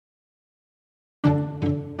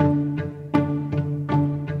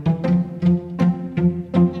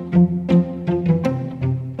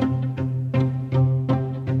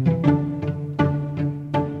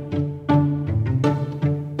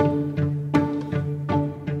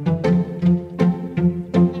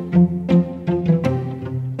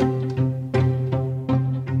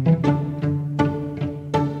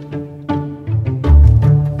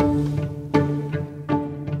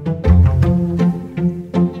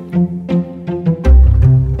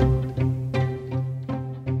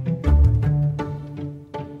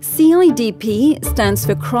CIDP stands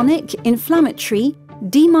for chronic, inflammatory,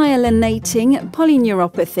 demyelinating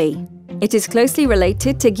polyneuropathy. It is closely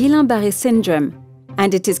related to Guillain-Barré syndrome,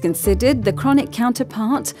 and it is considered the chronic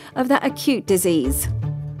counterpart of that acute disease.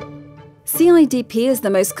 CIDP is the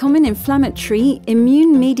most common inflammatory,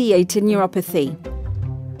 immune-mediated neuropathy.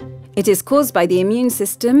 It is caused by the immune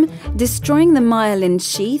system destroying the myelin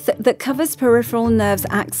sheath that covers peripheral nerves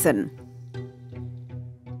axon.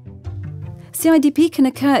 CIDP can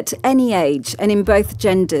occur at any age and in both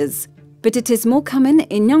genders, but it is more common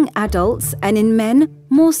in young adults and in men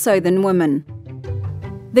more so than women.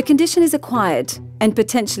 The condition is acquired and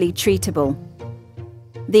potentially treatable.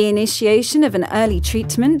 The initiation of an early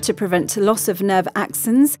treatment to prevent loss of nerve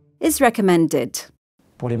axons is recommended.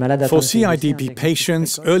 For CIDP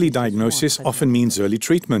patients, early diagnosis often means early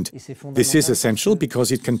treatment. This is essential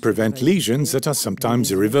because it can prevent lesions that are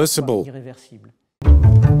sometimes irreversible.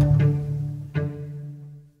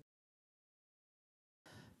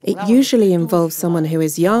 It usually involves someone who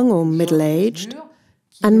is young or middle-aged,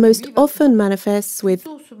 and most often manifests with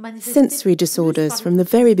sensory disorders from the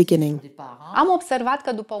very beginning.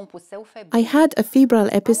 I had a febrile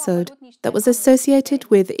episode that was associated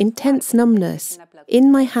with intense numbness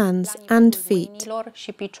in my hands and feet.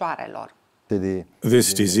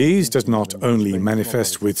 This disease does not only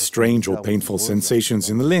manifest with strange or painful sensations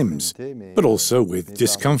in the limbs, but also with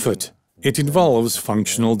discomfort. It involves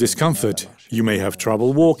functional discomfort. You may have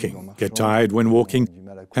trouble walking, get tired when walking,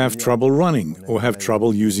 have trouble running, or have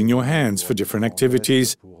trouble using your hands for different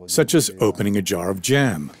activities, such as opening a jar of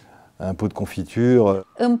jam.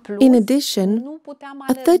 In addition,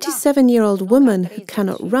 a 37-year-old woman who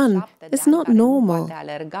cannot run is not normal.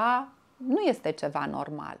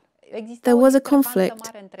 There was a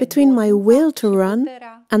conflict between my will to run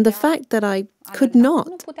and the fact that I could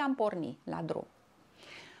not.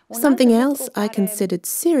 Something else I considered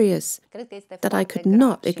serious that I could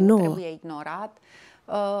not ignore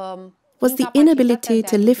was the inability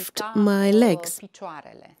to lift my legs.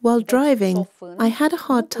 While driving, I had a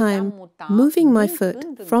hard time moving my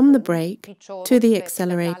foot from the brake to the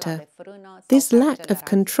accelerator. This lack of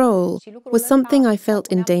control was something I felt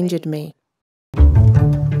endangered me.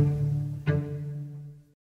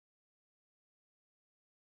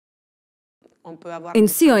 In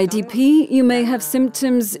CIDP, you may have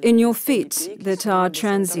symptoms in your feet that are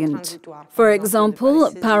transient. For example,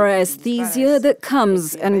 paraesthesia that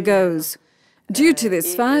comes and goes. Due to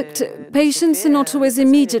this fact, patients are not always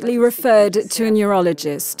immediately referred to a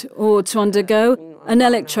neurologist or to undergo an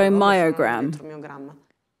electromyogram.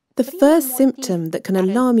 The first symptom that can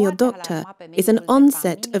alarm your doctor is an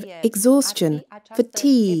onset of exhaustion,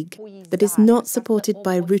 fatigue, that is not supported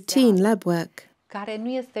by routine lab work.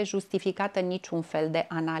 The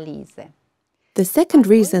second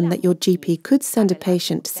reason that your GP could send a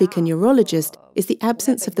patient to seek a neurologist is the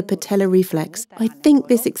absence of the patellar reflex. I think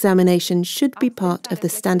this examination should be part of the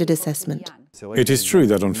standard assessment. It is true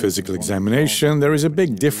that on physical examination there is a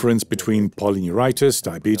big difference between polyneuritis,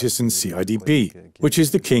 diabetes and CIDP, which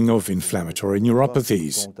is the king of inflammatory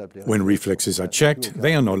neuropathies. When reflexes are checked,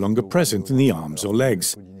 they are no longer present in the arms or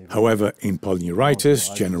legs. However, in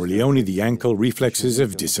polyneuritis, generally only the ankle reflexes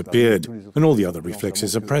have disappeared, and all the other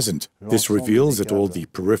reflexes are present. This reveals that all the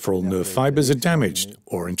peripheral nerve fibers are damaged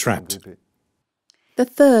or entrapped. The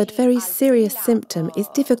third very serious symptom is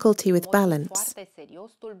difficulty with balance.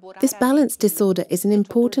 This balance disorder is an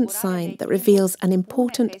important sign that reveals an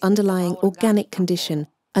important underlying organic condition,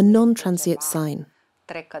 a non-transient sign.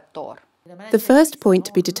 The first point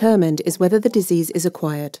to be determined is whether the disease is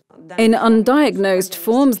acquired. In undiagnosed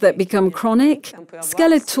forms that become chronic,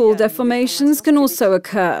 skeletal deformations can also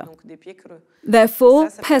occur. Therefore,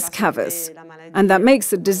 pes cavus, and that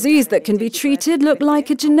makes a disease that can be treated look like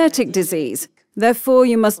a genetic disease. Therefore,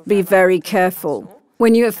 you must be very careful.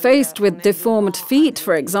 When you are faced with deformed feet,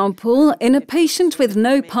 for example, in a patient with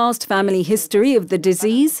no past family history of the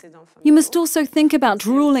disease, you must also think about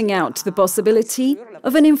ruling out the possibility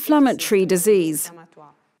of an inflammatory disease.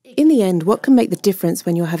 In the end, what can make the difference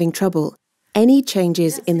when you're having trouble? Any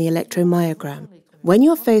changes in the electromyogram. When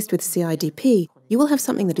you're faced with CIDP, you will have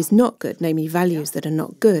something that is not good, namely values that are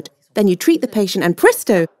not good. Then you treat the patient and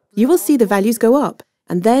presto, you will see the values go up.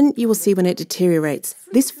 And then you will see when it deteriorates.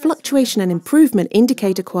 This fluctuation and improvement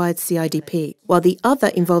indicate acquired CIDP, while the other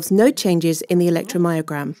involves no changes in the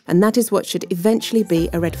electromyogram, and that is what should eventually be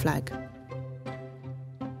a red flag.